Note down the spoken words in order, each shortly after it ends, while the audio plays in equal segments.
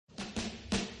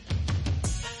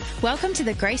Welcome to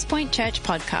the Grace Point Church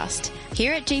podcast.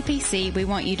 Here at GPC, we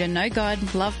want you to know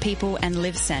God, love people, and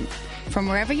live sent. From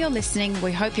wherever you're listening,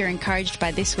 we hope you're encouraged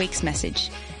by this week's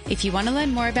message. If you want to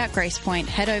learn more about Grace Point,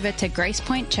 head over to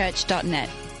gracepointchurch.net.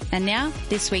 And now,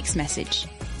 this week's message.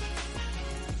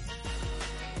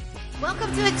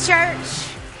 Welcome to a church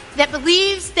that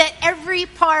believes that every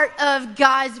part of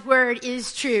God's word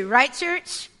is true. Right,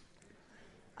 church?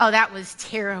 Oh, that was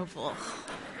terrible.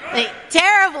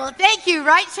 Terrible. Thank you.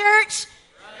 Right, church?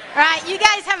 All right, you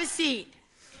guys have a seat.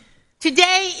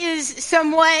 Today is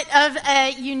somewhat of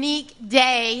a unique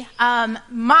day.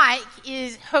 Mike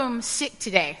is homesick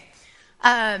today.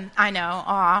 I know.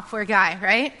 Aw, poor guy,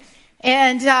 right?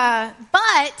 And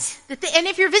and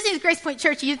if you're visiting Grace Point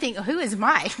Church, you think, who is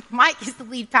Mike? Mike is the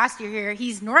lead pastor here.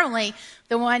 He's normally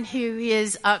the one who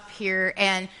is up here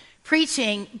and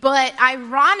preaching. But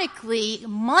ironically,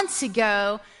 months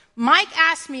ago, Mike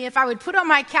asked me if I would put on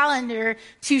my calendar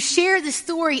to share the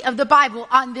story of the Bible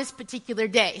on this particular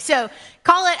day. So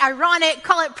call it ironic,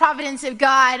 call it providence of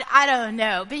God, I don't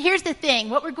know. But here's the thing.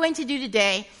 What we're going to do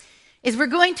today is we're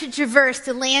going to traverse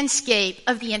the landscape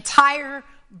of the entire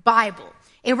Bible.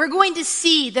 And we're going to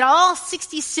see that all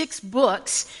 66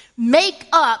 books make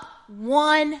up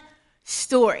one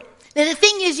story. Now the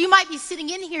thing is, you might be sitting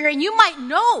in here and you might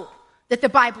know that the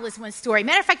Bible is one story.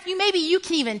 Matter of fact, you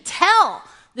can even tell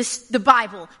the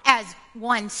Bible as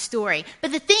one story.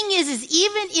 But the thing is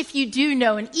even if you do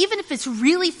know, and even if it's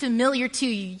really familiar to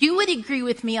you, you would agree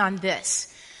with me on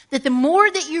this, that the more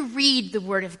that you read the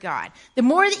Word of God, the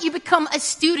more that you become a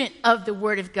student of the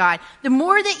Word of God, the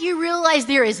more that you realize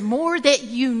there is more that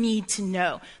you need to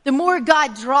know, the more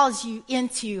God draws you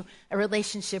into a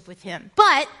relationship with Him.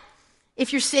 But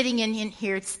if you're sitting in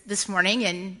here this morning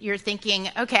and you're thinking,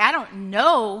 okay, I don't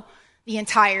know the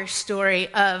entire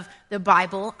story of the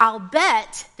Bible, I'll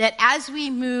bet that as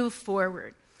we move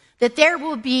forward, that there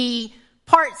will be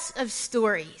parts of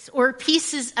stories or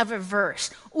pieces of a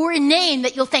verse or a name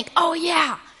that you'll think, oh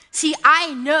yeah, see,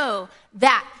 I know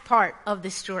that part of the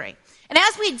story. And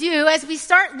as we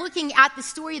start looking at the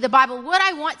story of the Bible, what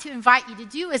I want to invite you to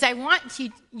do is I want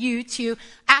you to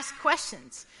ask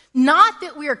questions. Not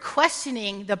that we are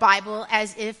questioning the Bible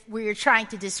as if we're trying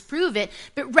to disprove it,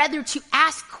 but rather to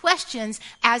ask questions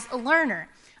as a learner.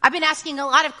 I've been asking a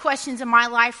lot of questions in my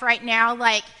life right now,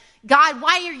 like, God,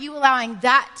 why are you allowing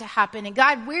that to happen? And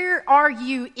God, where are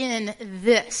you in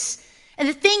this? And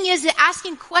the thing is that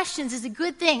asking questions is a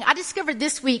good thing. I discovered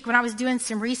this week when I was doing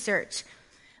some research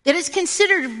that it's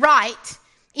considered right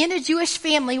in a Jewish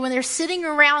family when they're sitting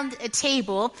around a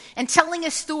table and telling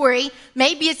a story,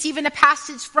 maybe it's even a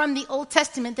passage from the Old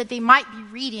Testament that they might be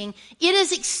reading, it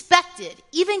is expected,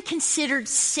 even considered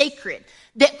sacred,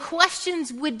 that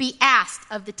questions would be asked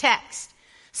of the text.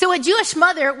 So a Jewish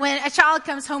mother, when a child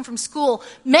comes home from school,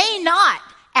 may not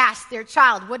ask their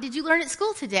child, what did you learn at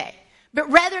school today? But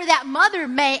rather that mother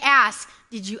may ask,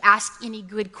 did you ask any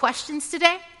good questions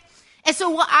today? And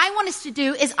so what I want us to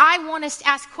do is I want us to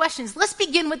ask questions. Let's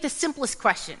begin with the simplest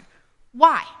question.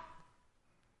 Why?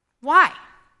 Why?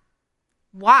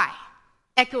 Why?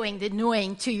 Echoing the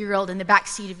annoying 2-year-old in the back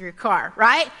seat of your car,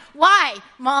 right? Why,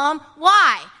 Mom?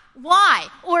 Why? Why?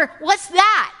 Or what's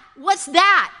that? What's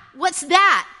that? What's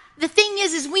that? The thing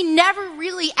is we never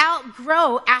really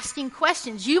outgrow asking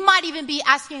questions. You might even be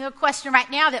asking a question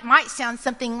right now that might sound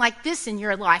something like this in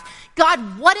your life.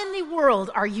 God, what in the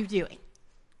world are you doing?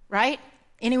 Right?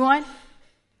 Anyone?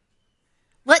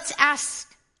 Let's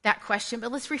ask that question, but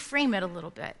let's reframe it a little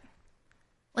bit.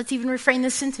 Let's even reframe the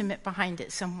sentiment behind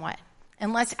it somewhat.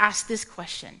 And let's ask this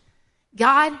question.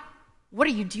 God, what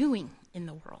are you doing in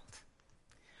the world?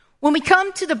 When we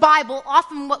come to the Bible,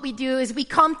 often what we do is we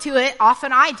come to it,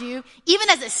 often I do, even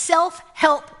as a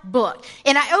self-help book.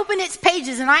 And I open its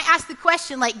pages and I ask the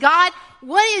question like, God,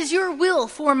 what is your will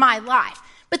for my life?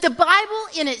 But the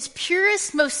Bible in its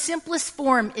purest, most simplest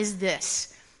form is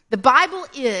this. The Bible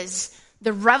is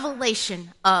the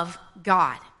revelation of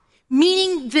God.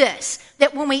 Meaning this,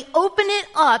 that when we open it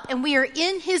up and we are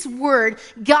in His Word,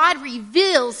 God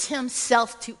reveals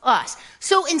Himself to us.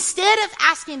 So instead of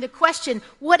asking the question,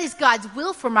 what is God's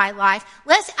will for my life?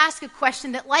 Let's ask a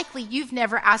question that likely you've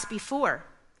never asked before.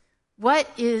 What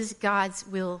is God's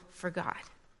will for God?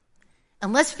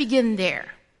 And let's begin there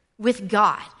with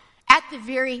God. At the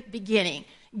very beginning,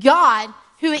 God,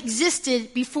 who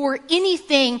existed before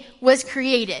anything was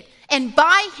created. And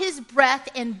by His breath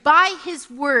and by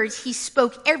His words, He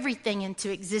spoke everything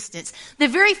into existence. The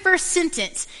very first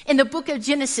sentence in the book of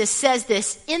Genesis says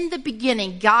this, in the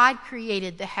beginning, God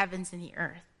created the heavens and the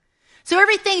earth. So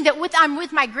everything that I'm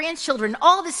with my grandchildren,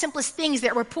 all the simplest things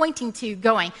that we're pointing to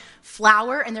going,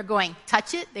 flower, and they're going,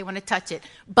 touch it, they want to touch it.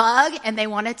 Bug, and they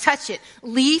want to touch it.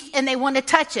 Leaf, and they want to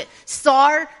touch it.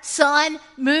 Star, sun,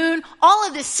 moon, all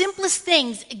of the simplest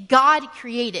things God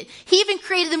created. He even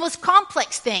created the most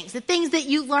complex things, the things that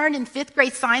you learned in 5th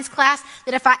grade science class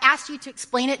that if I asked you to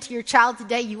explain it to your child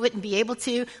today, you wouldn't be able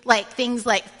to, like things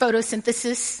like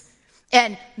photosynthesis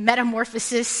and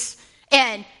metamorphosis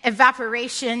and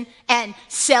evaporation and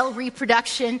cell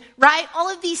reproduction, right? All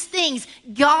of these things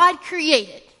God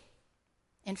created.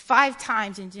 And 5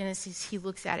 times in Genesis, he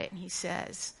looks at it and he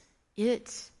says,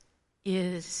 it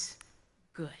is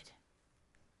good.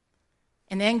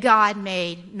 And then God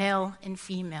made male and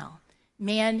female,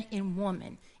 man and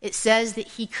woman. It says that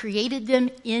he created them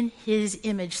in his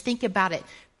image. Think about it.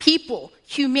 People,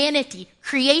 humanity,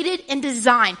 created and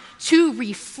designed to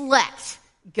reflect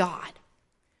God.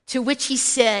 To which he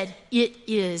said, it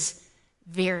is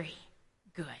very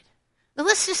good. Now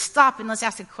let's just stop and let's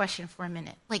ask a question for a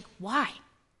minute. Like, why?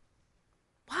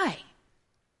 Why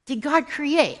did God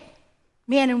create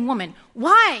man and woman?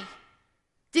 Why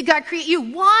did God create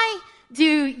you? Why do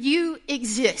you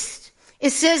exist? It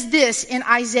says this in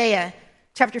Isaiah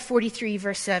chapter 43,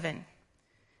 verse 7.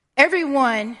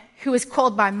 Everyone who is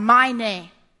called by my name,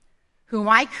 whom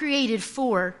I created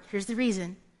for, here's the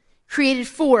reason, created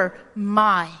for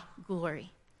my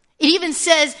glory. It even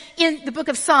says in the book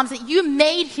of Psalms that you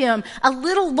made him a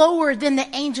little lower than the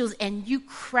angels and you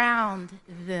crowned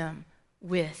them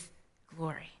with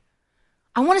glory.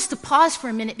 I want us to pause for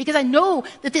a minute because I know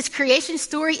that this creation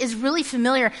story is really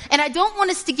familiar and I don't want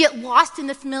us to get lost in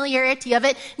the familiarity of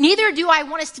it. Neither do I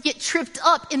want us to get tripped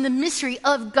up in the mystery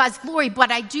of God's glory, but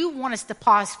I do want us to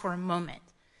pause for a moment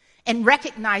and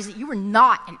recognize that you are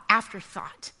not an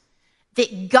afterthought.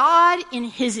 That God, in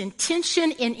his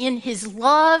intention and in his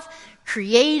love,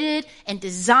 created and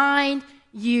designed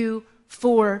you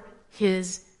for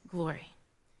his glory.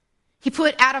 He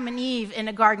put Adam and Eve in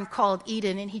a garden called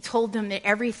Eden, and he told them that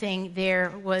everything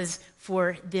there was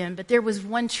for them. But there was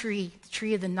one tree, the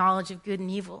tree of the knowledge of good and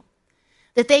evil,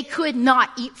 that they could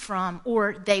not eat from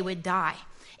or they would die.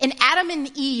 And Adam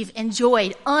and Eve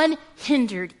enjoyed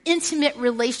unhindered, intimate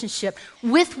relationship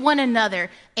with one another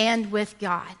and with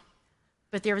God.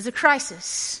 But there was a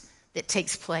crisis that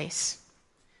takes place.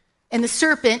 And the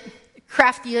serpent,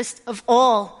 craftiest of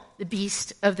all the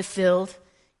beasts of the field,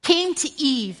 came to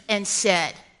Eve and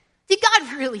said, did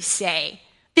God really say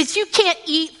that you can't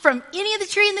eat from any of the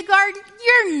tree in the garden?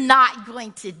 You're not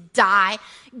going to die.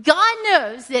 God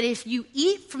knows that if you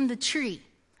eat from the tree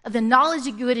of the knowledge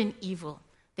of good and evil,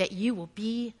 that you will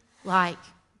be like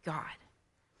God.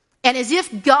 And as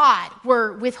if God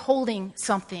were withholding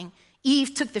something,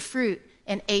 Eve took the fruit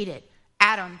and ate it.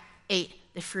 Adam ate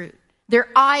the fruit. Their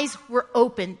eyes were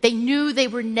open. They knew they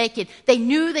were naked. They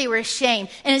knew they were ashamed.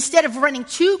 And instead of running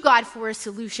to God for a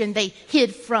solution, they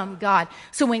hid from God.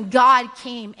 So when God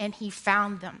came and he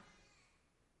found them,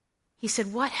 he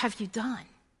said, what have you done?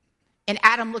 And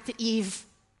Adam looked at Eve,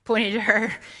 pointed at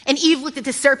her. And Eve looked at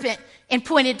the serpent and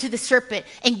pointed to the serpent.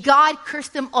 And God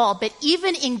cursed them all. But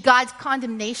even in God's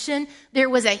condemnation, there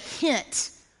was a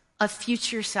hint of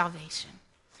future salvation.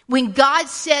 When God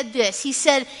said this, he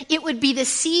said it would be the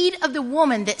seed of the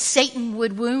woman that Satan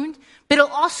would wound, but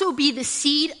it'll also be the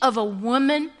seed of a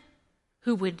woman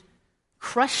who would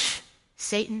crush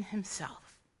Satan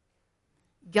himself.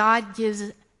 God gives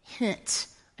a hint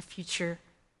of future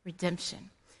redemption.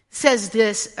 It says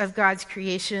this of God's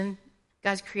creation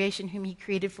whom he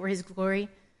created for his glory.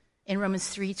 In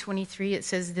Romans 3:23, it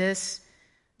says this,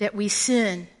 that we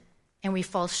sin and we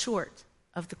fall short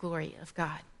of the glory of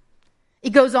God.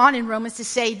 It goes on in Romans to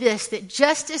say this, that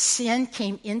just as sin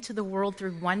came into the world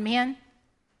through one man,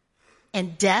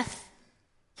 and death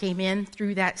came in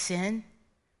through that sin,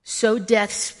 so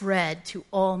death spread to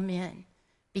all men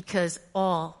because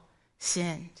all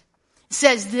sinned. It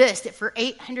says this, that for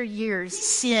 800 years,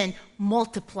 sin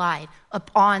multiplied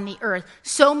upon the earth.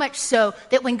 So much so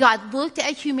that when God looked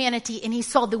at humanity and he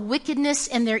saw the wickedness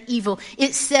and their evil,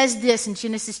 it says this in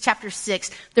Genesis chapter 6,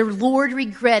 the Lord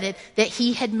regretted that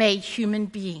he had made human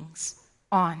beings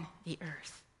on the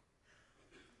earth.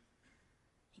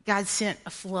 God sent a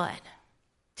flood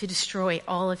to destroy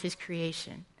all of his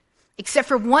creation, except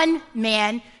for one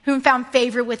man whom found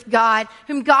favor with God,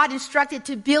 whom God instructed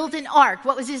to build an ark.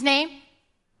 What was his name?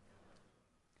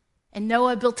 And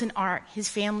Noah built an ark. His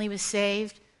family was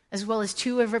saved, as well as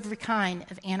 2 of every kind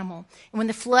of animal. And when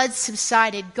the flood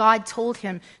subsided, God told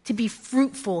him to be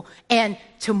fruitful and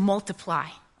to multiply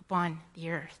upon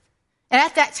the earth. And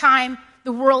at that time,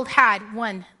 the world had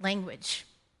one language.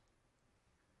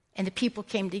 And the people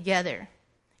came together.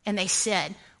 and they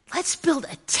said, let's build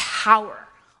a tower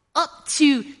up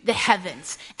to the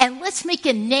heavens, and let's make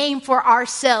a name for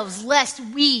ourselves, lest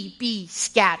we be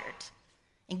scattered.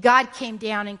 And God came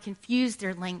down and confused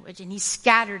their language, and he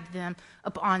scattered them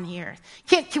upon the earth.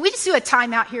 Can we just do a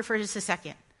timeout here for just a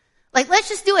second? Let's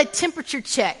just do a temperature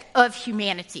check of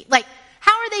humanity.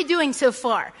 How are they doing so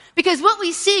far? Because what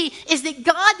we see is that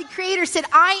God, the creator, said,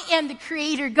 I am the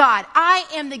creator God. I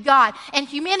am the God. And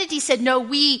humanity said, no,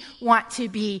 we want to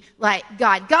be like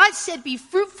God. God said, be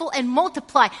fruitful and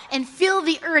multiply and fill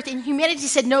the earth. And humanity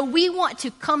said, no, we want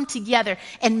to come together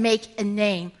and make a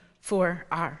name for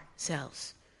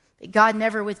ourselves. That God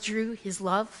never withdrew his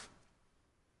love,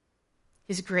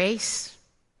 his grace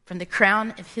from the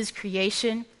crown of his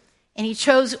creation. And he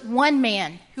chose one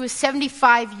man who was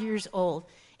 75 years old,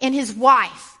 and his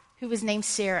wife, who was named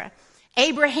Sarah.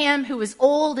 Abraham, who was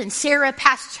old, and Sarah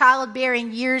past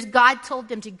childbearing years, God told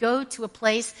them to go to a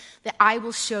place that I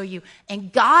will show you.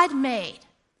 And God made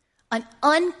an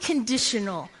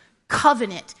unconditional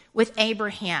covenant with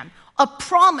Abraham, a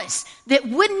promise that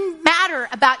wouldn't matter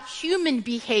about human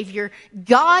behavior.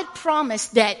 God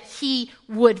promised that he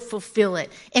would fulfill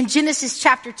it. In Genesis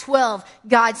chapter 12,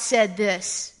 God said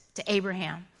this to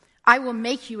Abraham, I will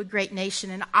make you a great nation,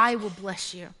 and I will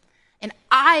bless you, and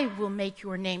I will make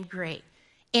your name great.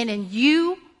 And in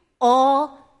you,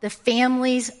 all the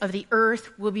families of the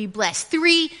earth will be blessed.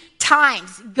 3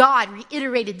 times God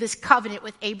reiterated this covenant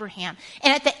with Abraham.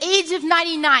 And at the age of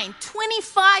 99,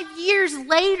 25 years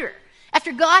later,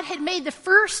 after God had made the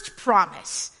first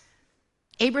promise,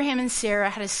 Abraham and Sarah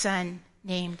had a son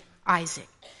named Isaac.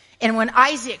 And when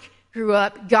Isaac grew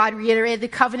up, God reiterated the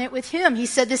covenant with him. He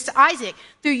said this to Isaac,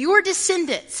 through your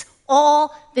descendants,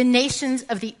 all the nations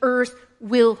of the earth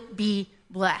will be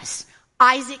blessed.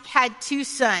 Isaac had 2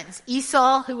 sons,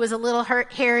 Esau, who was a little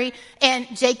hairy, and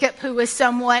Jacob, who was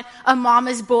somewhat a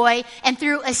mama's boy. And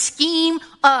through a scheme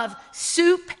of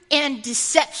soup and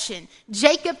deception,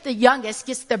 Jacob, the youngest,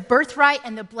 gets the birthright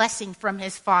and the blessing from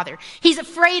his father. He's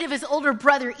afraid of his older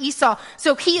brother Esau,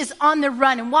 so he is on the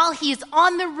run. And while he is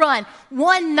on the run,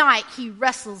 one night he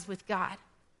wrestles with God.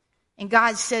 And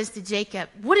God says to Jacob,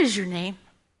 what is your name?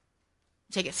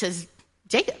 Jacob says,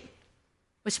 Jacob,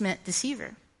 which meant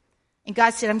deceiver. And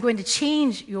God said, I'm going to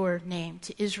change your name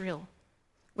to Israel,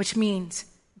 which means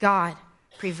God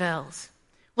prevails.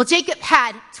 Well, Jacob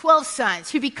had 12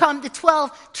 sons who become the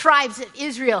 12 tribes of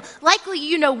Israel. Likely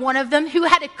you know one of them who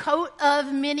had a coat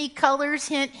of many colors.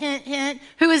 Hint, hint, hint.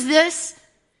 Who is this?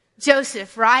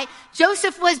 Joseph, right?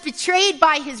 Joseph was betrayed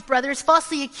by his brothers,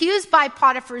 falsely accused by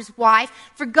Potiphar's wife,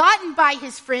 forgotten by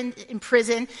his friend in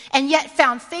prison, and yet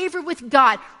found favor with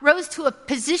God, rose to a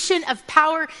position of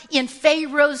power in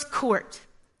Pharaoh's court.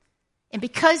 And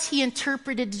because he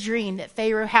interpreted the dream that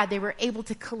Pharaoh had, they were able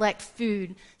to collect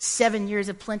food, 7 years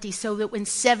of plenty, so that when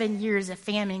 7 years of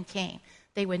famine came,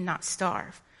 they would not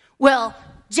starve. Well,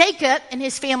 Jacob and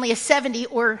his family of 70,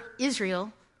 or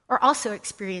Israel, are also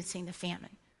experiencing the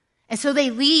famine. And so they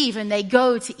leave and they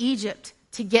go to Egypt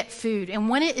to get food. And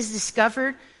when it is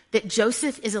discovered that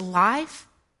Joseph is alive,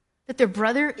 that their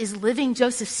brother is living,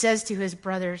 Joseph says to his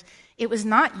brothers, it was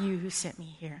not you who sent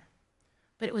me here,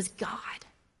 but it was God.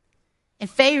 And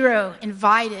Pharaoh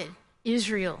invited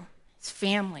Israel, his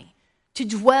family, to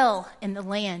dwell in the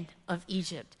land of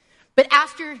Egypt. But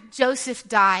after Joseph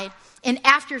died and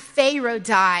after Pharaoh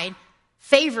died,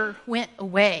 favor went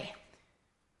away.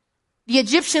 The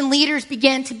Egyptian leaders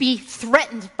began to be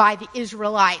threatened by the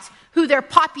Israelites, who their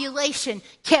population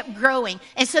kept growing.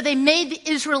 And so they made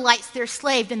the Israelites their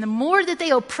slaves. And the more that they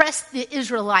oppressed the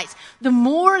Israelites, the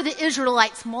more the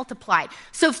Israelites multiplied.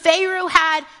 So Pharaoh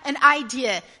had an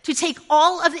idea to take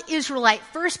all of the Israelite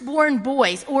firstborn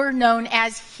boys, or known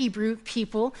as Hebrew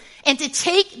people, and to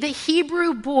take the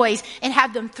Hebrew boys and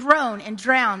have them thrown and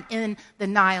drowned in the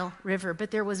Nile River.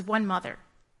 But there was one mother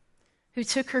who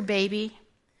took her baby,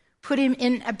 put him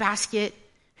in a basket,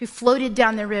 who floated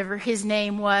down the river. His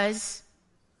name was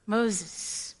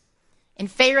Moses. And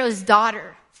Pharaoh's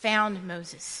daughter found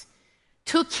Moses,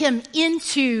 took him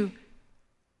into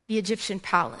the Egyptian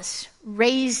palace,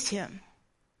 raised him.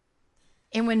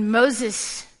 And when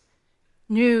Moses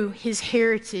knew his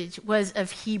heritage was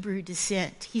of Hebrew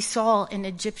descent, he saw an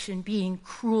Egyptian being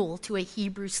cruel to a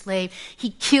Hebrew slave. He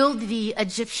killed the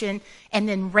Egyptian and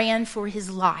then ran for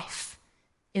his life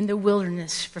in the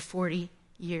wilderness for 40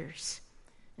 years.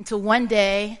 Until one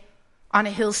day, on a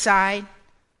hillside,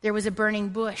 there was a burning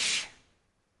bush.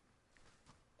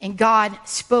 And God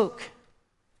spoke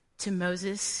to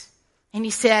Moses And he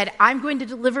said, I'm going to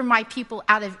deliver my people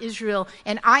out of Israel,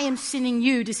 and I am sending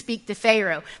you to speak to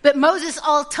Pharaoh. But Moses,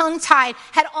 all tongue-tied,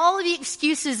 had all of the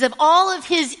excuses of all of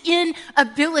his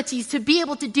inabilities to be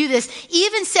able to do this. He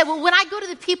even said, well, when I go to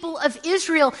the people of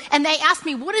Israel and they ask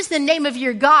me, what is the name of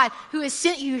your God who has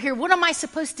sent you here? What am I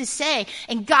supposed to say?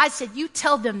 And God said, you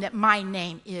tell them that my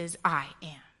name is I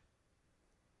am.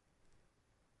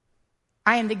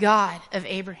 I am the God of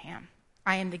Abraham.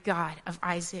 I am the God of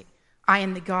Isaac. I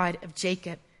am the God of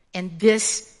Jacob, and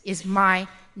this is my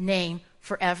name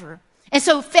forever. And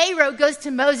so Pharaoh goes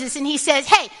to Moses and he says,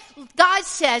 hey, God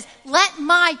says, let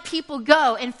my people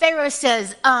go. And Pharaoh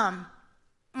says,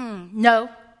 no.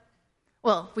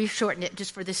 Well, we've shortened it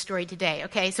just for this story today,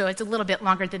 okay? So it's a little bit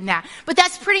longer than that. But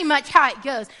that's pretty much how it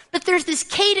goes. But there's this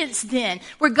cadence then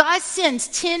where God sends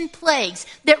 10 plagues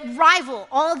that rival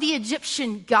all the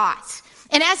Egyptian gods.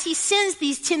 And as he sends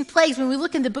these 10 plagues, when we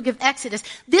look in the book of Exodus,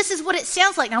 this is what it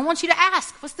sounds like. Now I want you to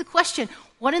ask, what's the question?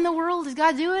 What in the world is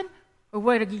God doing? Or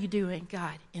what are you doing,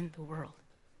 God, in the world?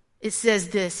 It says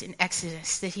this in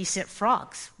Exodus, that he sent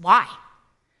frogs. Why?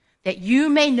 That you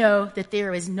may know that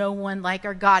there is no one like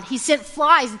our God. He sent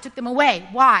flies and took them away.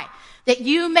 Why? That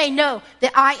you may know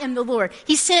that I am the Lord.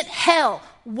 He sent hail.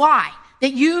 Why?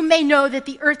 That you may know that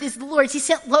the earth is the Lord's. He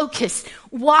sent locusts.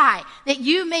 Why? That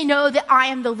you may know that I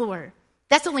am the Lord.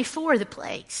 That's only 4 of the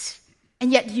plagues.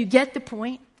 And yet you get the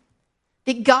point?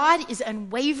 That God is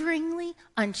unwaveringly,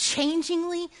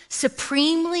 unchangingly,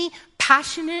 supremely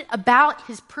passionate about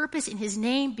his purpose and his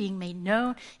name being made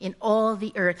known in all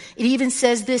the earth. It even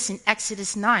says this in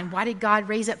Exodus 9. Why did God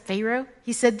raise up Pharaoh?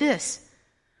 He said this,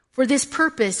 for this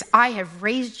purpose I have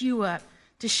raised you up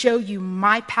to show you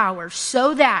my power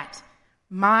so that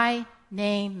my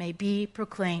name may be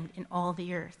proclaimed in all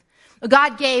the earth.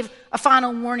 God gave a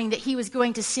final warning that he was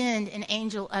going to send an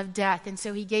angel of death. And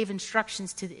so he gave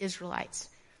instructions to the Israelites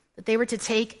that they were to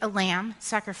take a lamb,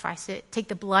 sacrifice it, take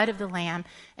the blood of the lamb,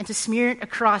 and to smear it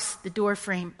across the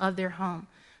doorframe of their home.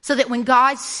 So that when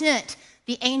God sent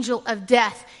the angel of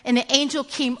death and the angel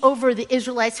came over the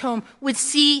Israelites' home, would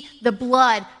see the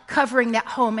blood covering that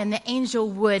home and the angel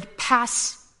would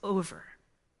pass over.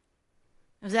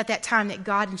 It was at that time that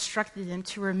God instructed them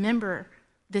to remember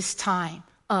this time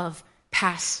of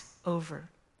Passover.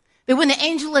 But when the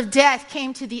angel of death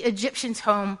came to the Egyptians'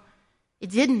 home, it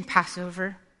didn't pass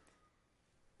over.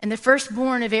 And the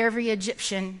firstborn of every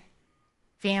Egyptian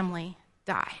family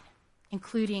died,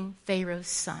 including Pharaoh's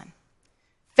son.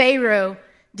 Pharaoh,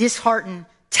 disheartened,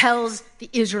 tells the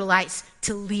Israelites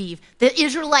to leave. The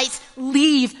Israelites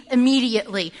leave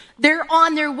immediately. They're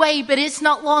on their way, but it's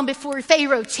not long before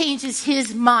Pharaoh changes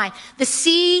his mind. The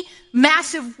sea,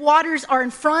 massive waters are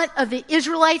in front of the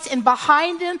Israelites, and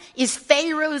behind them is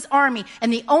Pharaoh's army.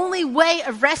 And the only way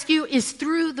of rescue is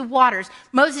through the waters.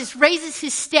 Moses raises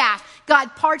his staff.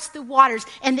 God parts the waters,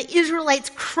 and the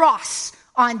Israelites cross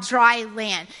on dry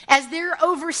land. As they're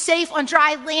over safe on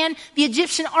dry land, the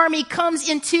Egyptian army comes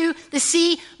into the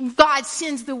sea. God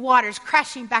sends the waters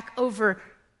crashing back over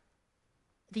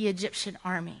the Egyptian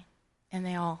army, and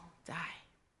they all die.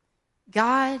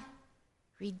 God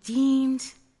redeemed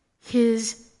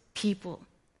his people.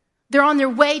 They're on their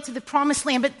way to the promised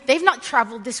land, but they've not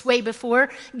traveled this way before.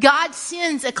 God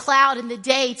sends a cloud in the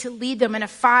day to lead them and a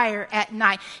fire at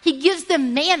night. He gives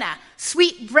them manna,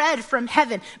 sweet bread from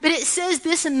heaven. But it says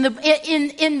this in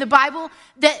the Bible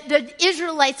that the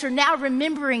Israelites are now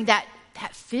remembering that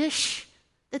fish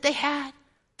that they had,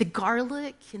 the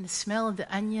garlic and the smell of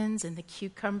the onions and the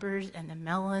cucumbers and the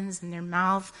melons in their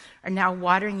mouths are now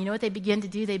watering. You know what they begin to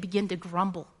do? They begin to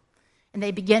grumble and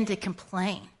they begin to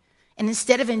complain. And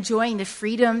instead of enjoying the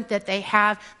freedom that they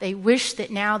have, they wish that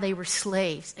now they were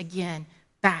slaves again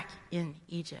back in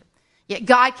Egypt. Yet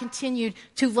God continued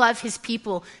to love his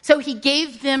people. So he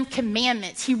gave them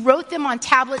commandments. He wrote them on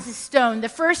tablets of stone. The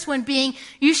first one being,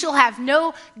 you shall have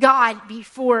no God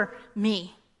before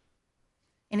me.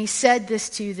 And he said this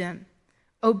to them,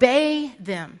 obey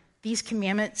them, these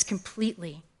commandments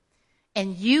completely,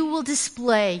 and you will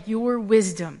display your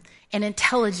wisdom and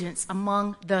intelligence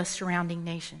among the surrounding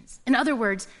nations. In other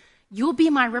words, you'll be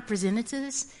my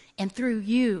representatives, and through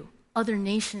you, other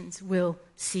nations will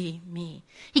see me.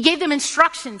 He gave them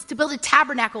instructions to build a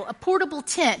tabernacle, a portable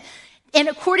tent. And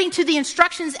according to the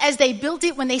instructions as they built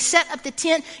it, when they set up the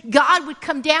tent, God would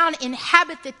come down,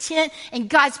 inhabit the tent, and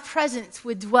God's presence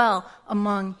would dwell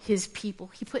among his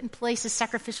people. He put in place a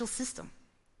sacrificial system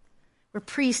where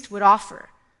priests would offer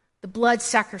the blood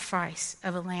sacrifice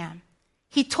of a lamb.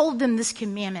 He told them this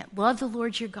commandment, love the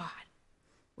Lord your God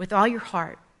with all your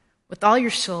heart, with all your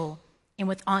soul, and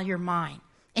with all your mind.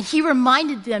 And he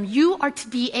reminded them, you are to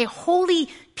be a holy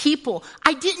people.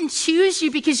 I didn't choose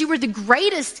you because you were the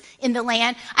greatest in the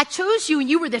land. I chose you and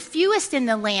you were the fewest in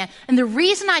the land. And the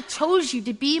reason I chose you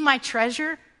to be my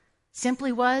treasure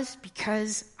simply was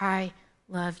because I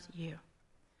loved you.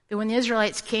 But when the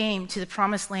Israelites came to the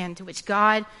promised land to which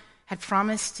God had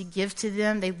promised to give to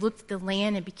them, they looked at the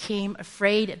land and became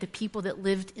afraid of the people that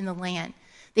lived in the land.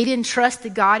 They didn't trust the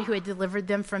God who had delivered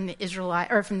them from the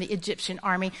Egyptian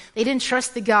army. They didn't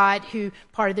trust the God who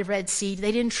parted the Red Sea.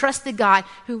 They didn't trust the God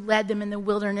who led them in the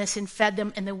wilderness and fed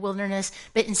them in the wilderness.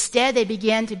 But instead, they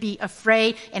began to be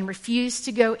afraid and refused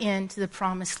to go into the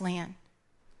promised land.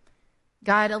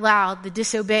 God allowed the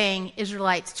disobeying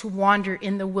Israelites to wander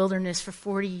in the wilderness for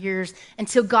 40 years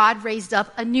until God raised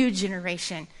up a new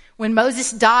generation. When Moses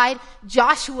died,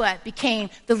 Joshua became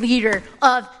the leader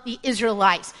of the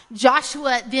Israelites.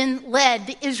 Joshua then led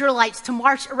the Israelites to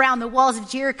march around the walls of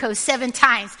Jericho 7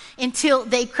 times until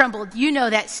they crumbled. You know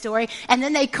that story. And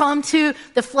then they come to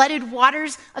the flooded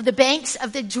waters of the banks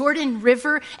of the Jordan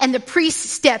River, and the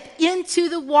priests step into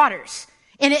the waters.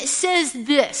 And it says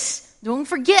this. Don't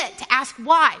forget to ask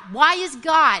why. Why is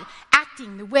God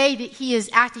acting the way that he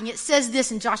is acting? It says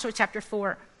this in Joshua chapter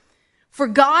 4. For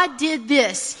God did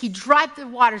this. He dried the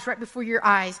waters right before your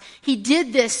eyes. He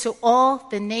did this so all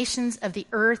the nations of the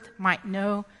earth might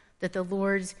know that the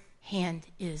Lord's hand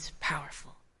is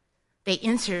powerful. They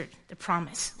entered the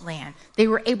promised land. They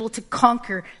were able to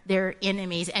conquer their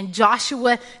enemies. And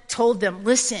Joshua told them,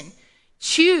 listen,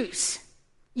 you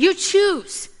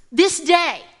choose this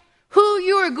day who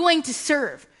you are going to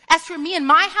serve. As for me and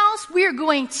my house, we are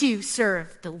going to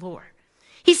serve the Lord.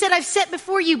 He said, I've set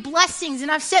before you blessings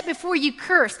and I've set before you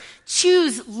curse.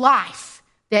 Choose life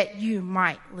that you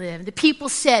might live. The people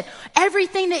said,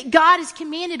 everything that God has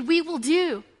commanded, we will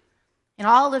do. In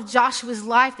all of Joshua's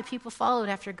life, the people followed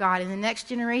after God, and the next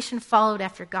generation followed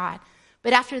after God.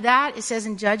 But after that, it says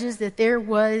in Judges that there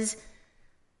was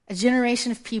a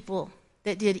generation of people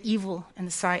that did evil in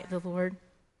the sight of the Lord,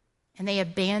 and they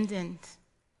abandoned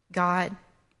God.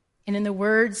 And in the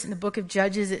words in the book of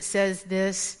Judges, it says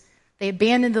this, they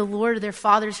abandoned the Lord of their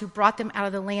fathers who brought them out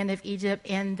of the land of Egypt,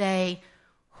 and they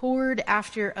whored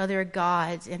after other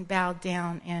gods and bowed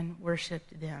down and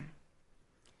worshiped them.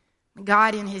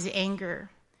 God, in his anger,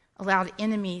 allowed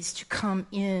enemies to come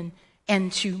in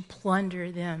and to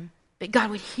plunder them. But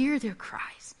God would hear their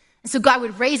cries. And so God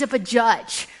would raise up a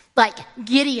judge like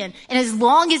Gideon. And as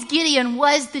long as Gideon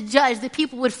was the judge, the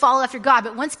people would follow after God.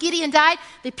 But once Gideon died,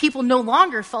 the people no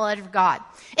longer followed after God.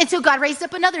 And so God raised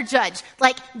up another judge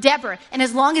like Deborah. And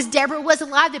as long as Deborah was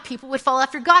alive, the people would follow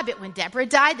after God. But when Deborah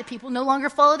died, the people no longer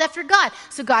followed after God.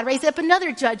 So God raised up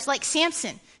another judge like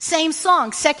Samson. Same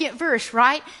song, second verse,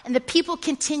 right? And the people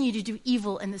continue to do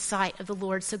evil in the sight of the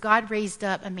Lord. So God raised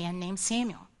up a man named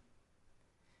Samuel.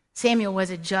 Samuel was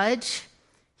a judge,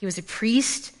 he was a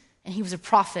priest, and he was a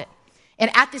prophet.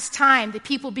 And at this time, the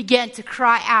people began to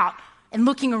cry out. And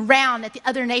looking around at the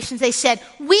other nations, they said,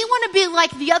 we want to be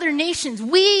like the other nations.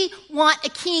 We want a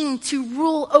king to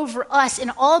rule over us.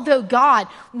 And although God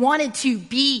wanted to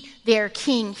be their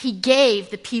king, he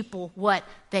gave the people what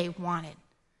they wanted.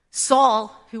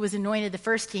 Saul, who was anointed the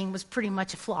first king, was pretty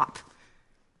much a flop.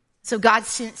 So God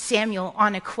sent Samuel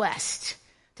on a quest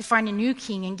to find a new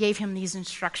king and gave him these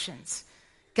instructions.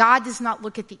 God does not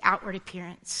look at the outward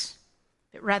appearance,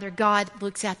 but rather God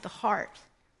looks at the heart.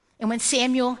 And when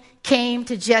Samuel came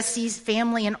to Jesse's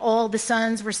family and all the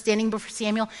sons were standing before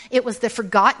Samuel, it was the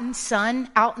forgotten son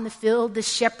out in the field, the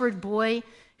shepherd boy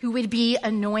who would be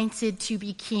anointed to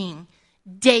be king,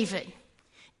 David.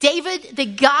 David, the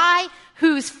guy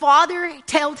whose father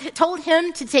told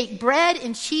him to take bread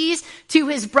and cheese to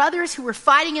his brothers who were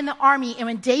fighting in the army. And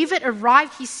when David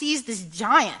arrived, he sees this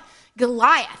giant,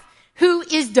 Goliath, who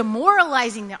is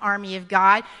demoralizing the army of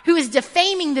God, who is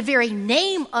defaming the very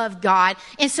name of God.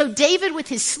 And so David, with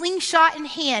his slingshot in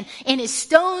hand and his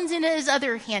stones in his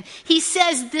other hand, he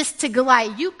says this to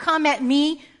Goliath, you come at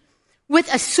me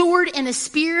with a sword and a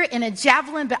spear and a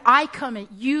javelin, but I come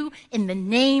at you in the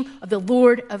name of the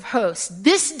Lord of hosts.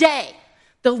 This day,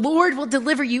 the Lord will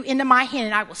deliver you into my hand,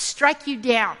 and I will strike you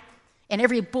down. And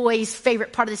every boy's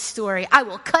favorite part of the story, I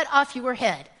will cut off your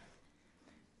head.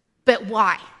 But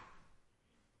why?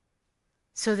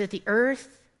 So that the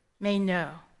earth may know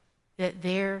that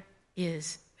there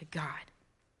is a God.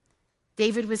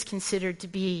 David was considered to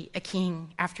be a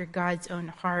king after God's own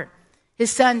heart. His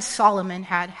son Solomon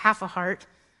had half a heart.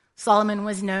 Solomon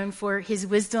was known for his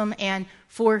wisdom and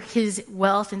for his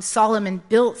wealth, and Solomon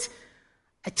built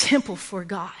a temple for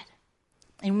God.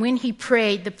 And when he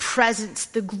prayed, the presence,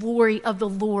 the glory of the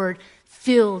Lord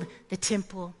filled the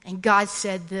temple. And God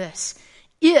said this,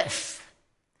 if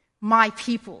my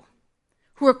people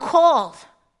who are called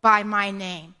by my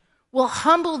name will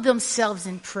humble themselves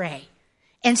and pray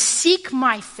and seek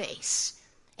my face.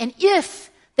 And if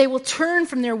they will turn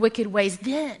from their wicked ways,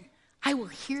 then I will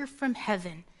hear from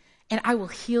heaven and I will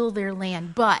heal their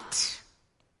land. But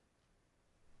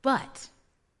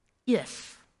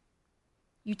if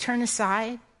you turn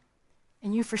aside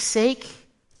and you forsake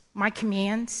my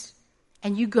commands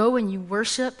and you go and you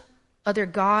worship other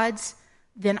gods,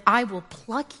 then I will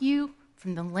pluck you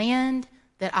from the land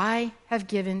that I have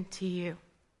given to you.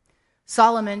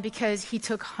 Solomon, because he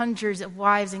took hundreds of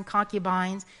wives and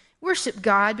concubines, worshiped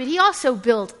God, but he also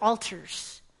built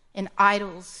altars and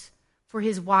idols for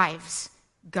his wives'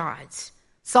 gods.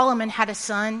 Solomon had a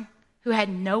son who had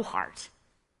no heart.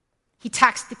 He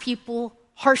taxed the people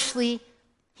harshly.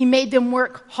 He made them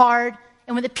work hard.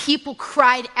 And when the people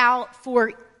cried out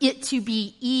for it to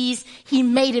be eased, he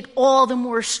made it all the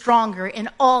more stronger and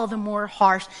all the more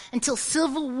harsh until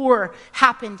civil war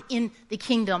happened in the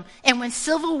kingdom. And when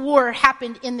civil war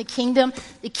happened in the kingdom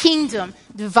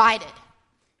divided.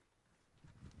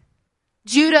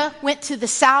 Judah went to the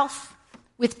south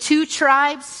with 2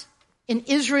 tribes, and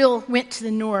Israel went to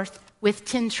the north with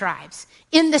 10 tribes.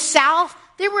 In the south,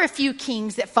 there were a few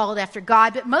kings that followed after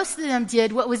God, but most of them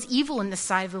did what was evil in the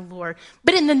sight of the Lord.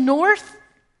 But in the north,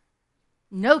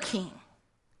 no king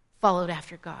followed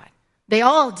after God. They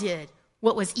all did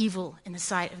what was evil in the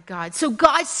sight of God. So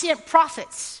God sent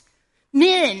prophets,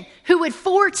 men who would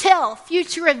foretell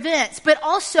future events, but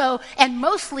also and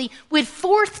mostly would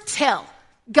foretell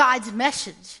God's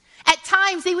message. At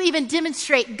times, they would even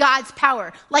demonstrate God's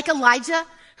power, like Elijah,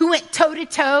 who went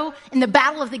toe-to-toe in the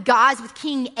battle of the gods with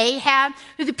King Ahab,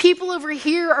 who the people over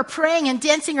here are praying and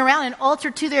dancing around an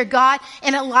altar to their God,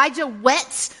 and Elijah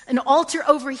wets an altar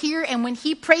over here, and when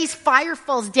he prays, fire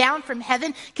falls down from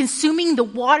heaven, consuming the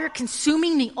water,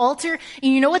 consuming the altar.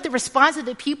 And you know what the response of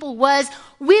the people was?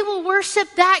 We will worship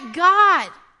that God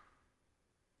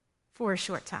for a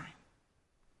short time,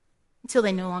 until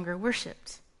they no longer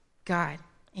worshiped God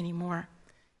anymore.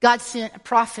 God sent a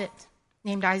prophet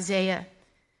named Isaiah.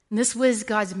 And this was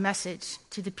God's message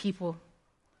to the people.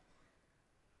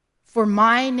 For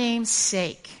my name's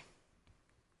sake,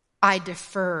 I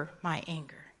defer my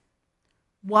anger.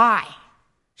 Why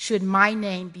should my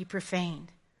name be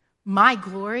profaned? My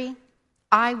glory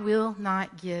I will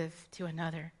not give to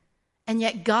another. And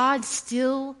yet God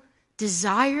still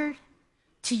desired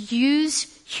to use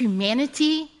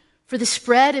humanity for the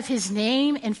spread of his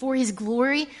name and for his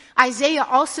glory. Isaiah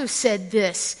also said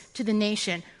this to the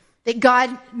nation, that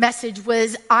God's message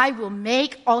was, I will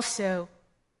make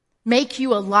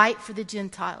you a light for the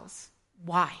Gentiles.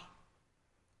 Why?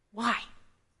 Why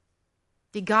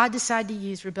did God decide to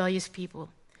use rebellious people?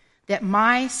 That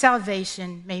my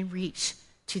salvation may reach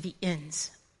to the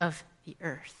ends of the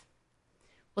earth.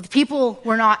 Well, the people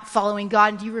were not following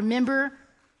God. Do you remember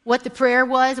what the prayer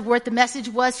was, what the message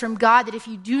was from God? That if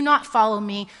you do not follow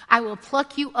me, I will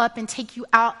pluck you up and take you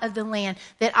out of the land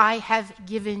that I have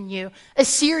given you.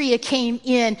 Assyria came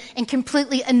in and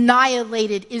completely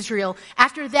annihilated Israel.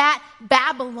 After that,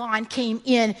 Babylon came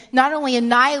in, not only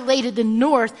annihilated the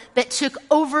north, but took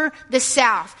over the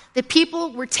south. The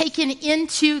people were taken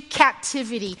into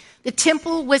captivity. The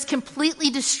temple was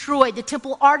completely destroyed. The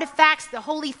temple artifacts, the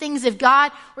holy things of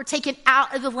God, were taken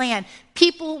out of the land.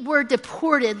 People were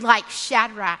deported like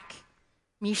Shadrach,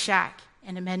 Meshach,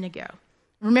 and Abednego.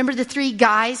 Remember the 3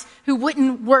 guys who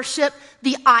wouldn't worship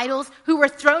the idols, who were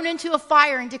thrown into a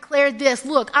fire and declared this,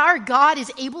 look, our God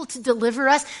is able to deliver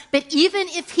us, but even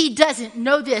if he doesn't,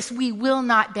 know this, we will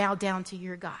not bow down to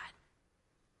your God.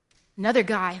 Another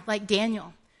guy like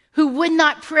Daniel, who would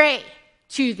not pray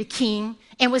to the king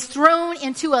and was thrown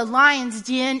into a lion's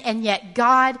den, and yet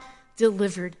God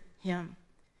delivered him.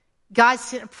 God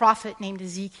sent a prophet named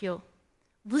Ezekiel.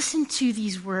 Listen to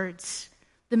these words.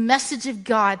 The message of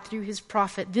God through his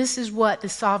prophet. This is what the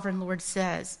sovereign Lord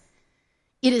says.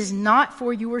 It is not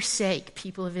for your sake,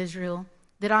 people of Israel,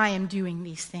 that I am doing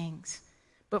these things,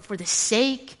 but for the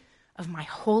sake of my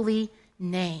holy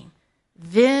name.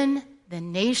 Then the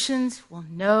nations will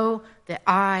know that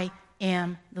I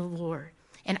am the Lord.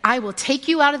 And I will take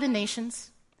you out of the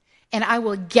nations, and I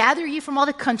will gather you from all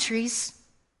the countries,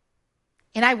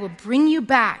 and I will bring you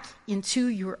back into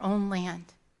your own land.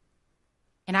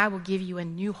 And I will give you a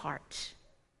new heart,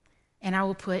 and I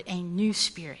will put a new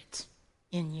spirit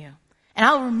in you. And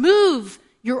I will remove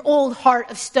your old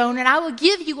heart of stone, and I will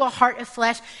give you a heart of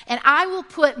flesh, and I will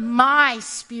put my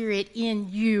spirit in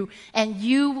you, and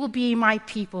you will be my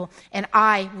people, and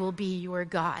I will be your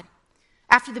God.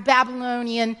 After the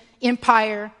Babylonian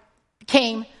Empire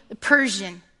came the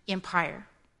Persian Empire.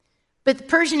 But the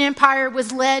Persian Empire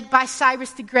was led by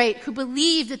Cyrus the Great, who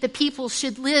believed that the people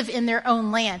should live in their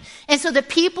own land. And so the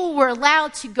people were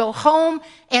allowed to go home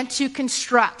and to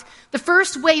construct. The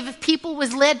first wave of people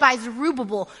was led by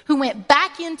Zerubbabel, who went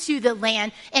back into the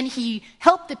land, and he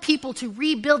helped the people to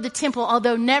rebuild the temple,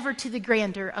 although never to the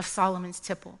grandeur of Solomon's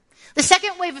temple. The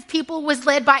second wave of people was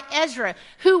led by Ezra,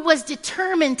 who was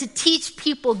determined to teach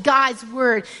people God's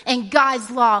word and God's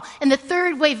law. And the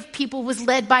third wave of people was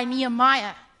led by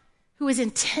Nehemiah, who was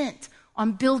intent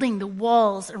on building the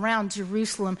walls around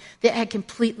Jerusalem that had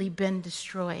completely been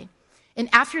destroyed. And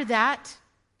after that,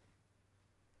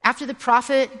 after the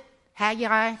prophet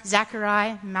Haggai,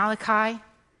 Zechariah, Malachi,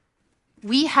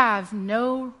 we have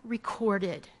no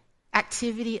recorded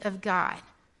activity of God,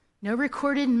 no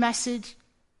recorded message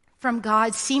from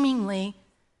God. Seemingly,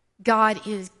 God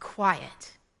is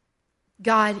quiet.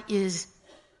 God is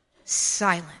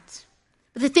silent.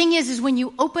 But the thing is when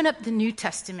you open up the New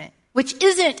Testament, which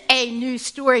isn't a new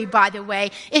story, by the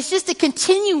way. It's just a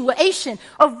continuation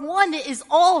of one that is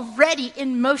already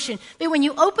in motion. But when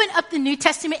you open up the New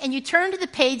Testament and you turn to the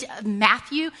page of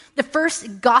Matthew, the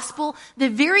first gospel, the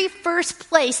very first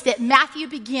place that Matthew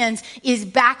begins is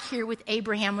back here with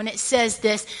Abraham when it says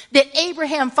this, that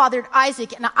Abraham fathered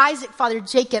Isaac, and Isaac fathered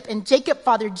Jacob, and Jacob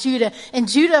fathered Judah, and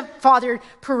Judah fathered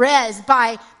Perez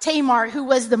by Tamar, who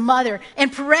was the mother,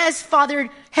 and Perez fathered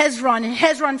Hezron, and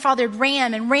Hezron fathered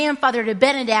Ram, and Ram fathered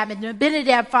Abinadab, and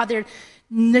Abinadab fathered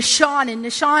Nahshon, and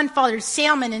Nahshon fathered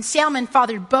Salmon, and Salmon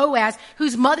fathered Boaz,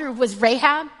 whose mother was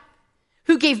Rahab,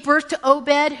 who gave birth to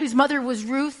Obed, whose mother was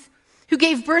Ruth, who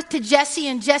gave birth to Jesse,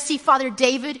 and Jesse fathered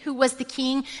David, who was the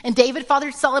king, and David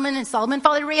fathered Solomon, and Solomon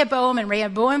fathered Rehoboam, and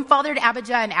Rehoboam fathered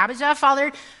Abijah, and Abijah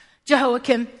fathered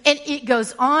Jehoiakim, and it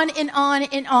goes on and on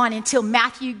and on until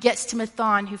Matthew gets to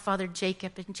Mathan, who fathered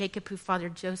Jacob, and Jacob who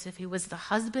fathered Joseph, who was the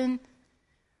husband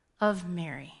of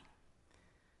Mary,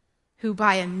 who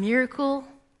by a miracle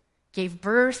gave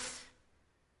birth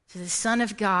to the Son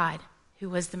of God, who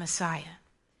was the Messiah,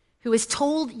 who is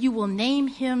told, you will name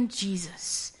him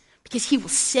Jesus, because he will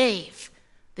save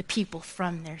the people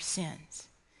from their sins.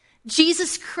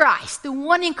 Jesus Christ, the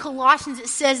one in Colossians that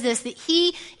says this, that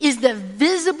he is the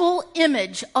visible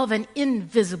image of an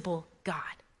invisible God.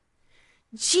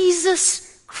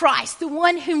 Jesus Christ, the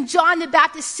one whom John the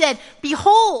Baptist said,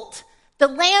 behold, the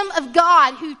Lamb of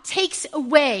God who takes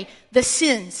away the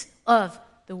sins of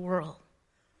the world.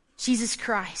 Jesus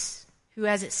Christ, who,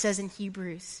 as it says in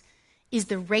Hebrews, is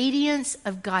the radiance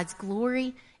of God's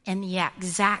glory and the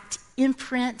exact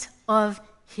imprint of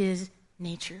his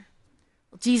nature.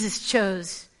 Well, Jesus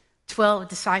chose 12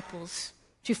 disciples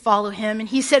to follow him, and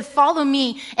he said, follow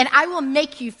me, and I will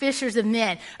make you fishers of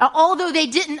men. Although they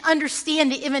didn't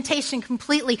understand the invitation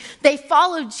completely, they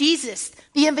followed Jesus,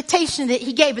 the invitation that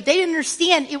he gave, but they didn't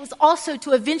understand it was also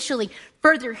to eventually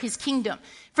further his kingdom.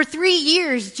 For 3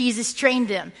 years, Jesus trained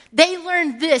them. They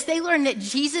learned this. They learned that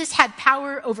Jesus had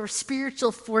power over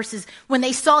spiritual forces when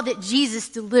they saw that Jesus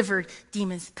delivered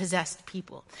demon-possessed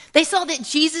people. They saw that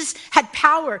Jesus had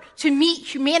power to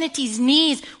meet humanity's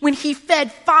needs when he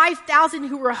fed 5,000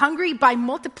 who were hungry by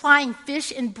multiplying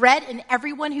fish and bread, and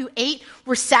everyone who ate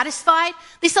were satisfied.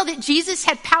 They saw that Jesus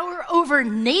had power over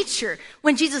nature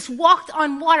when Jesus walked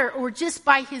on water, or just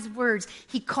by his words,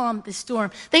 he calmed the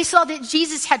storm. They saw that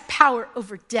Jesus had power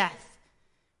over death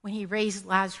when he raised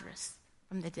Lazarus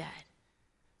from the dead.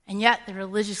 And yet the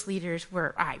religious leaders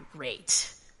were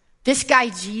irate. This guy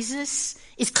Jesus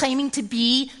is claiming to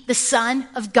be the Son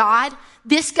of God.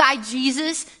 This guy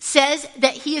Jesus says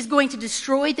that he is going to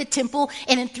destroy the temple,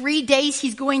 and in 3 days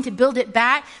he's going to build it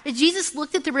back. But Jesus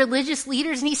looked at the religious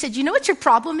leaders and he said, you know what your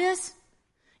problem is?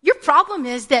 Your problem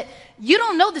is that you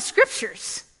don't know the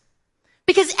scriptures.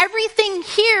 Because everything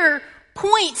here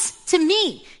points to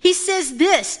me. He says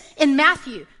this in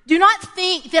Matthew, do not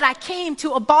think that I came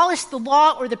to abolish the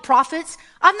law or the prophets.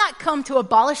 I've not come to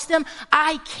abolish them.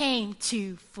 I came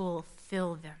to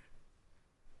fulfill them.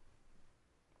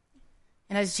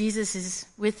 And as Jesus is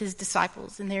with his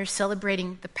disciples and they're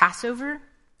celebrating the Passover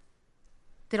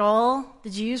that all the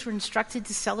Jews were instructed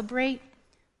to celebrate,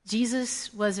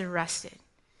 Jesus was arrested.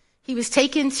 He was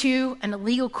taken to an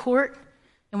illegal court.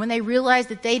 And when they realized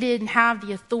that they didn't have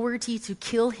the authority to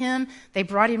kill him, they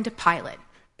brought him to Pilate.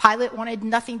 Pilate wanted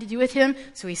nothing to do with him,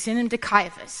 so he sent him to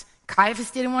Caiaphas.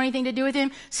 Caiaphas didn't want anything to do with him,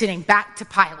 sent him back to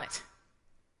Pilate.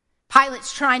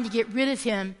 Pilate's trying to get rid of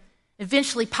him.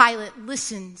 Eventually, Pilate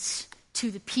listens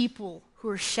to the people who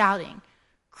are shouting,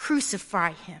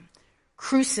 crucify him,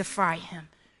 crucify him,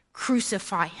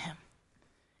 crucify him.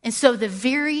 And so the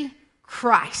very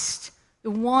Christ,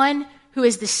 the one who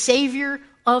is the Savior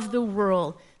of the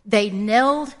world, they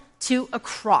nailed to a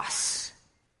cross.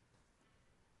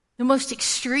 the most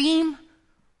extreme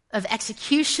of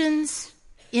executions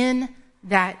in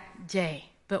that day.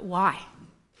 But why?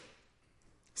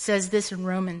 It says this in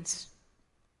Romans.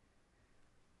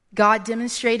 God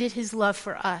demonstrated his love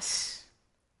for us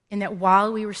in that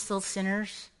while we were still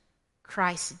sinners,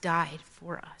 Christ died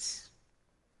for us.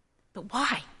 But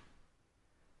why?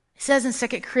 It says in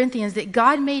 2 Corinthians that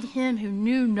God made him who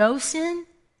knew no sin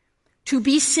to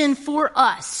be sin for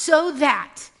us so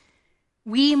that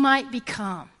we might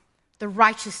become the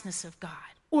righteousness of God.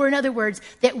 Or in other words,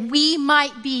 that we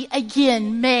might be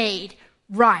again made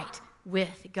right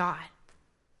with God.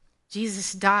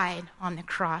 Jesus died on the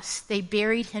cross. They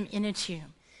buried him in a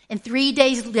tomb. And 3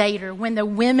 days later, when the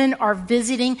women are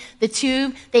visiting the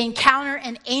tomb, they encounter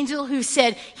an angel who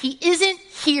said, he isn't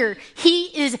here. He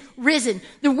is risen.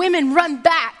 The women run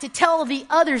back to tell the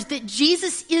others that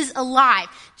Jesus is alive.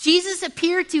 Jesus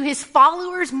appeared to his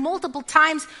followers multiple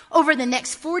times over the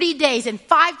next 40 days, and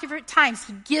 5 different times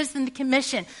he gives them the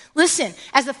commission. Listen,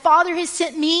 as the Father has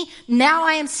sent me, now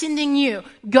I am sending you.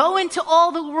 Go into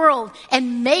all the world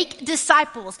and make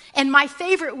disciples. And my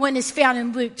favorite one is found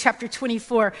in Luke chapter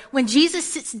 24, when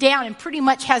Jesus sits down and pretty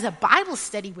much has a Bible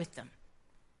study with them.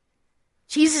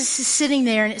 Jesus is sitting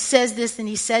there, and it says this, and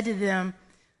he said to them,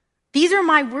 these are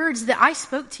my words that I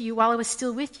spoke to you while I was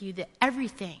still with you, that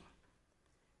everything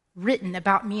written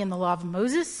about me in the law of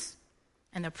Moses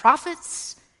and the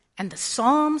prophets and the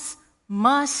Psalms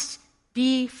must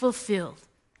be fulfilled.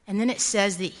 And then it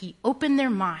says that he opened their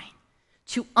mind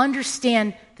to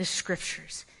understand the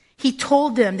scriptures. He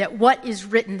told them that what is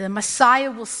written, the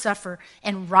Messiah will suffer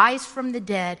and rise from the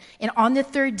dead, and on the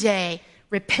third day,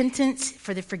 repentance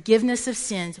for the forgiveness of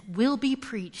sins will be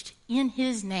preached in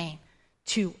his name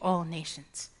to all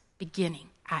nations, beginning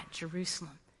at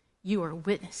Jerusalem. You are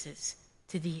witnesses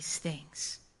to these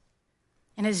things.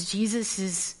 And as Jesus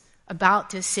is about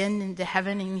to ascend into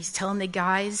heaven, and he's telling the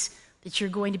guys that you're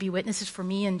going to be witnesses for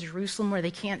me in Jerusalem where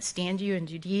they can't stand you, in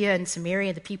Judea and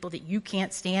Samaria, the people that you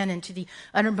can't stand, and to the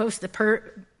uttermost of the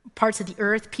parts of the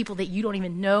earth, people that you don't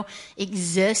even know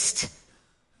exist.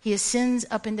 He ascends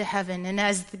up into heaven. And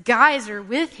as the guys are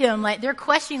with him, like they're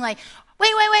questioning, like,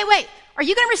 wait. Are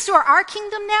you going to restore our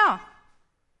kingdom now?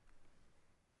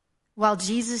 While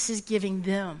Jesus is giving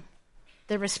them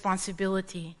the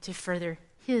responsibility to further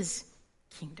his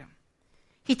kingdom.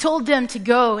 He told them to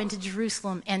go into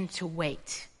Jerusalem and to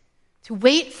wait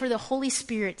for the Holy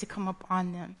Spirit to come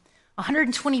upon them.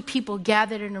 120 people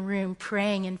gathered in a room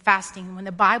praying and fasting. When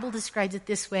the Bible describes it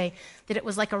this way, that it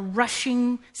was like a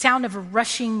rushing sound of a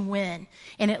rushing wind,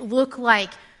 and it looked like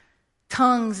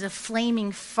tongues of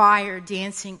flaming fire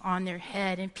dancing on their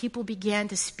head, and people began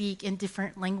to speak in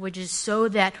different languages so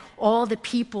that all the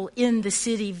people in the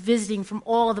city visiting from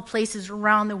all the places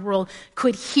around the world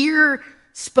could hear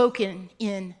spoken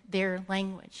in their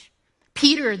language.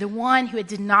 Peter, the one who had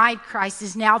denied Christ,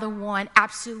 is now the one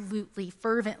absolutely,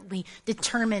 fervently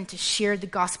determined to share the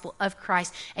gospel of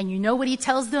Christ. And you know what he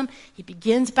tells them? He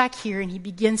begins back here and he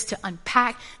begins to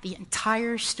unpack the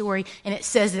entire story. And it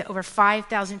says that over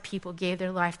 5,000 people gave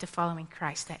their life to following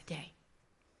Christ that day.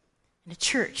 And a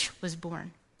church was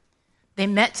born. They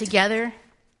met together,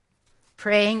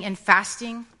 praying and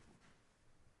fasting.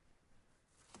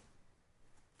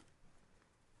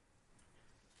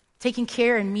 Taking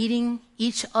care and meeting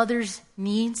each other's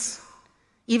needs.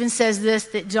 Even says this,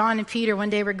 that John and Peter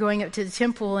one day were going up to the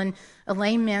temple, and a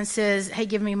lame man says, hey,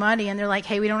 give me money. And they're like,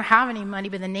 hey, we don't have any money,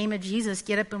 but in the name of Jesus,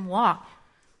 get up and walk.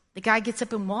 The guy gets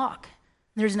up and walk.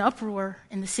 There's an uproar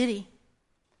in the city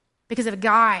because of a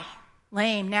guy,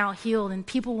 lame, now healed, and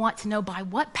people want to know, by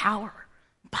what power,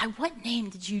 by what name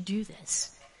did you do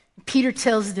this? And Peter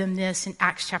tells them this in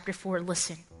Acts chapter 4,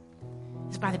 listen,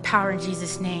 it's by the power in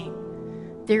Jesus' name.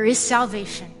 There is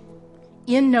salvation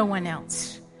in no one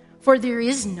else, for there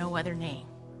is no other name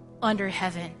under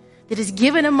heaven that is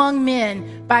given among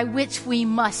men by which we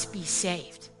must be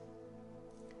saved.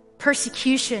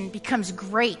 Persecution becomes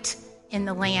great in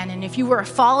the land, and if you were a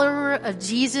follower of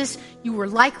Jesus, you were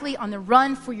likely on the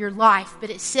run for your life. But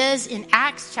it says in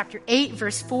Acts chapter 8,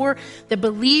 verse 4, the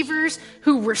believers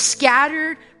who were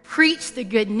scattered preached the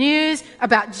good news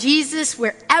about Jesus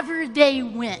wherever they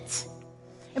went.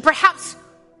 And perhaps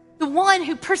the one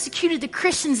who persecuted the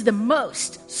Christians the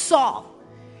most, Saul,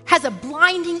 has a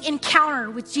blinding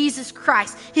encounter with Jesus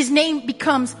Christ. His name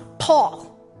becomes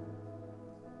Paul.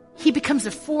 He becomes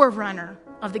a forerunner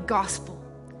of the gospel,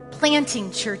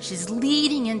 planting churches,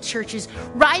 leading in churches,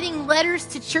 writing letters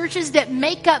to churches that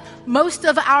make up most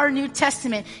of our New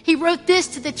Testament. He wrote this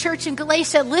to the church in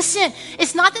Galatia. Listen,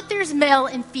 it's not that there's male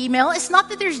and female. It's not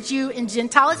that there's Jew and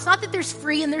Gentile. It's not that there's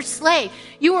free and there's slave.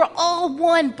 You are all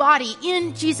one body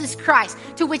in Jesus Christ,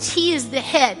 to which he is the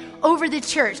head over the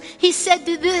church. He said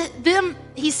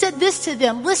this to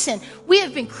them, listen, we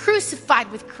have been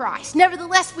crucified with Christ.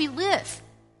 Nevertheless, we live.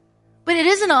 But it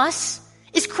isn't us.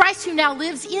 It's Christ who now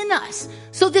lives in us.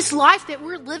 So this life that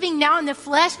we're living now in the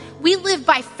flesh, we live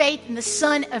by faith in the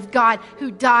Son of God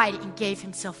who died and gave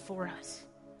himself for us.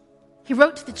 He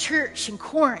wrote to the church in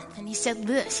Corinth and he said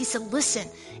this. He said, listen,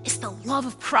 it's the love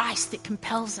of Christ that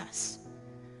compels us.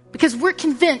 Because we're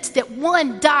convinced that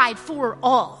one died for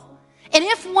all. And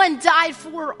if one died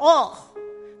for all,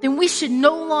 then we should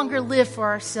no longer live for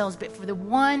ourselves, but for the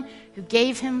one who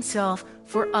gave himself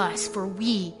for us, for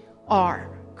we are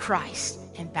Christ's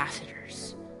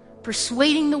ambassadors,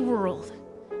 persuading the world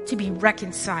to be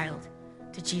reconciled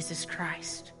to Jesus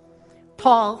Christ.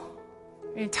 Paul,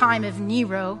 in a time of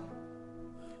Nero,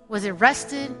 was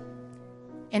arrested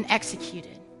and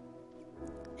executed.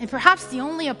 And perhaps the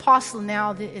only apostle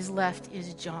now that is left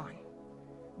is John.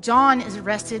 John is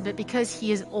arrested, but because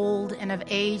he is old and of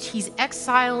age, he's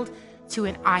exiled to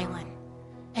an island.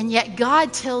 And yet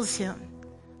God tells him,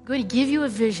 I'm going to give you a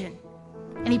vision.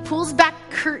 And he pulls back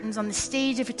curtains on the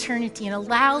stage of eternity and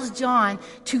allows John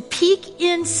to peek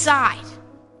inside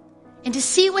and to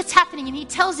see what's happening. And he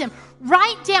tells him,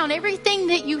 write down everything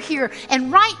that you hear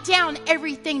and write down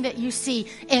everything that you see.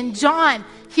 And John,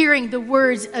 hearing the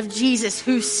words of Jesus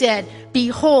who said,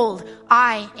 behold,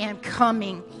 I am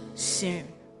coming soon.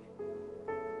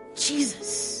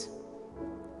 Jesus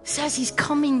says he's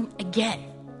coming again.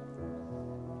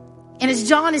 And as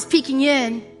John is peeking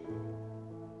in,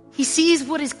 he sees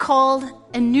what is called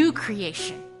a new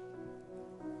creation.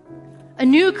 A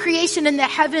new creation in the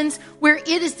heavens where it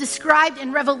is described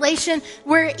in Revelation,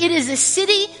 where it is a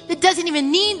city that doesn't even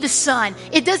need the sun.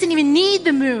 It doesn't even need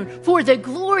the moon, for the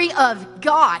glory of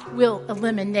God will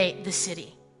illuminate the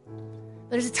city.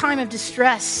 There's a time of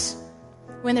distress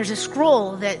when there's a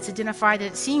scroll that's identified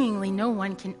that seemingly no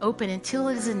one can open until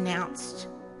it is announced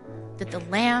that the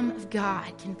Lamb of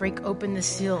God can break open the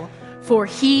seal. For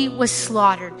he was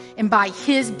slaughtered, and by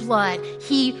his blood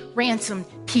he ransomed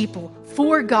people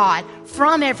for God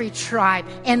from every tribe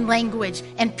and language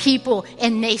and people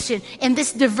and nation. And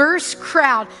this diverse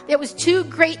crowd that was too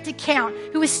great to count,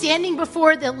 who was standing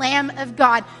before the Lamb of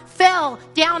God, fell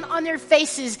down on their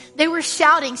faces. They were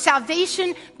shouting,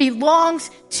 salvation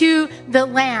belongs to the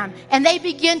Lamb. And they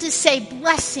began to say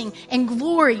blessing and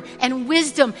glory and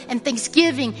wisdom and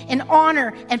thanksgiving and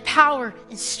honor and power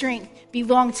and strength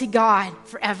belong to God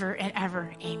forever and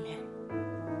ever. Amen.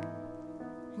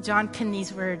 And John penned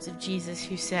these words of Jesus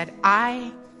who said,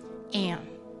 I am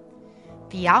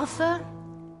the Alpha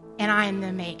and I am the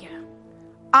Omega.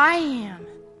 I am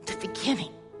the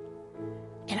beginning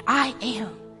and I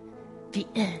am the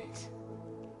end.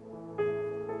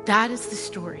 That is the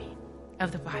story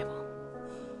of the Bible.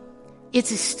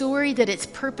 It's a story that its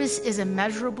purpose is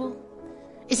immeasurable.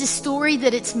 It's a story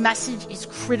that its message is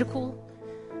critical.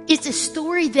 It's a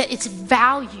story that its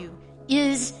value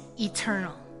is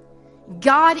eternal.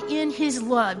 God in his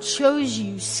love chose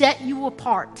you, set you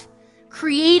apart,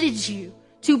 created you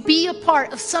to be a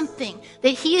part of something that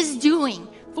he is doing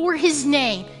for his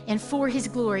name and for his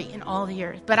glory in all the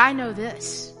earth. But I know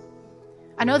this.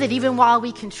 I know that even while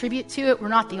we contribute to it, we're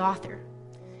not the author.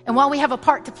 And while we have a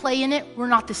part to play in it, we're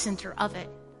not the center of it.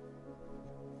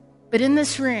 But in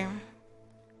this room,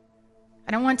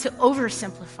 I don't want to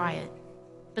oversimplify it,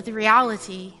 but the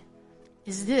reality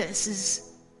is there's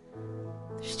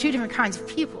two different kinds of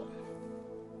people.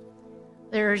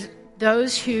 There's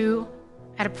those who,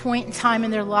 at a point in time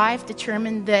in their life,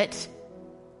 determined that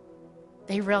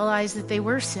they realized that they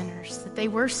were sinners, that they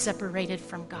were separated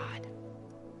from God.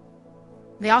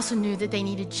 They also knew that they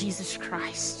needed Jesus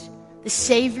Christ, the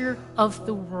Savior of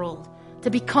the world, to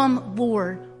become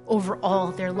Lord over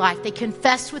all their life. They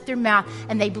confessed with their mouth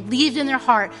and they believed in their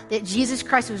heart that Jesus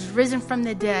Christ was risen from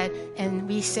the dead, and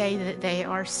we say that they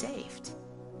are saved.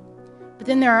 But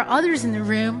then there are others in the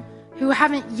room who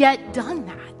haven't yet done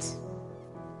that,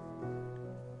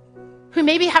 who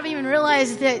maybe haven't even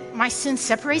realized that my sin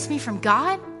separates me from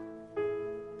God,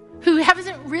 who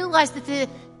haven't realized that the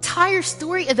entire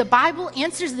story of the Bible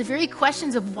answers the very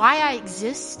questions of why I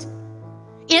exist.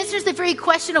 It answers the very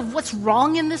question of what's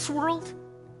wrong in this world.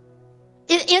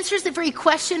 It answers the very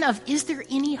question of, is there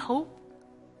any hope?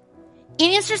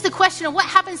 It answers the question of what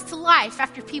happens to life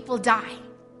after people die.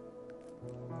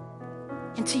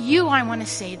 And to you, I want to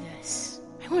say this.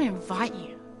 I want to invite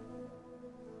you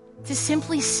to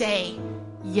simply say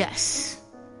yes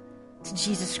to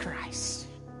Jesus Christ,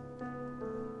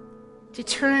 to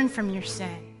turn from your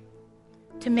sin,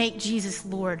 to make Jesus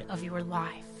Lord of your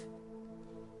life.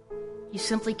 You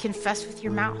simply confess with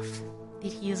your mouth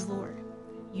that he is Lord.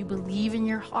 You believe in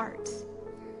your heart.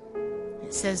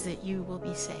 It says that you will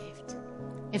be saved.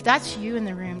 If that's you in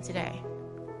the room today,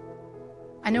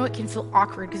 I know it can feel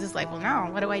awkward because it's like, well,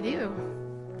 now what do I do?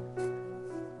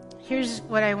 Here's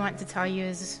what I want to tell you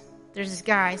is there's this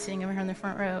guy sitting over here in the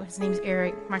front row. His name's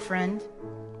Eric, my friend.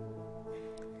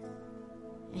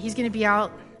 And he's going to be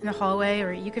out in the hallway,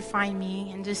 or you could find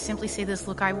me and just simply say this,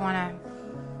 look, I want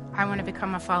to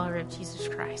become a follower of Jesus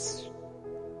Christ.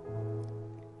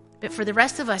 But for the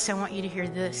rest of us, I want you to hear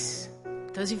this.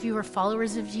 Those of you who are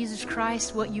followers of Jesus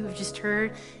Christ, what you have just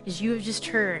heard is you have just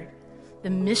heard the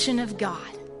mission of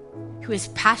God, who is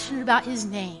passionate about his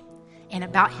name and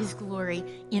about his glory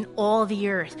in all the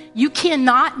earth. You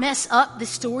cannot mess up the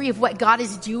story of what God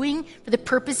is doing for the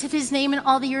purpose of his name in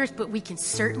all the earth, but we can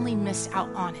certainly miss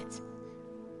out on it.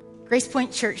 Grace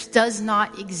Point Church does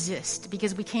not exist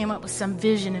because we came up with some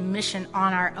vision and mission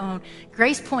on our own.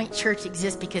 Grace Point Church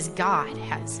exists because God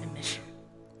has a mission.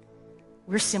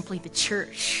 We're simply the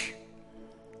church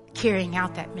carrying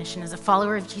out that mission. As a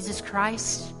follower of Jesus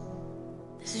Christ,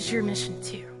 this is your mission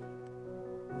too.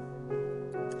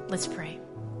 Let's pray.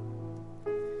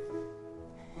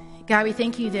 God, we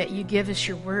thank you that you give us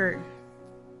your word.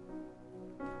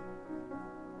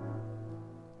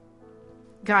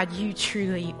 God, you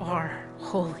truly are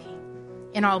holy,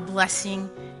 and all blessing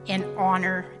and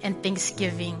honor and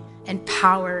thanksgiving and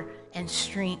power and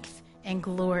strength and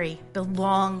glory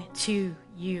belong to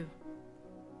you.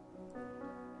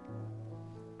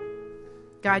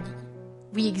 God,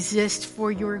 we exist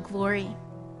for your glory.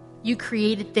 You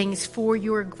created things for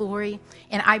your glory,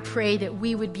 and I pray that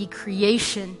we would be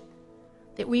creation,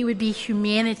 that we would be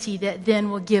humanity that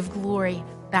then will give glory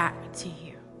back to you.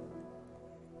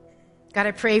 God,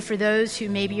 I pray for those who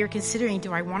maybe are considering,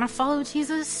 do I want to follow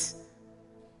Jesus?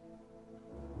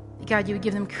 God, you would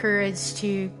give them courage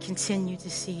to continue to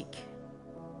seek,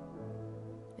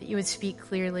 that you would speak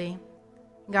clearly.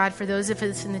 God, for those of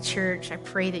us in the church, I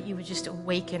pray that you would just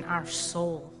awaken our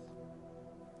soul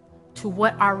to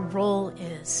what our role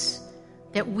is,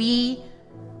 that we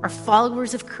are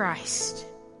followers of Christ.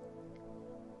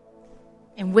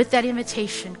 And with that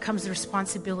invitation comes the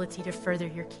responsibility to further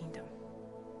your kingdom.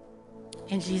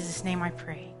 In Jesus' name I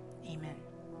pray. Amen.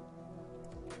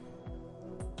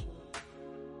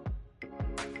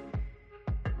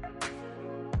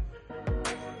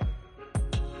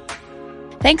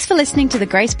 Thanks for listening to the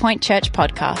Grace Point Church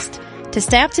podcast. To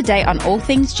stay up to date on all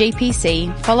things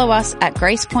GPC, follow us at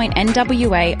Grace Point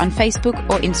NWA on Facebook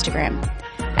or Instagram.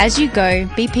 As you go,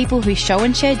 be people who show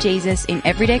and share Jesus in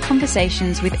everyday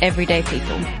conversations with everyday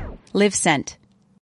people. Live sent.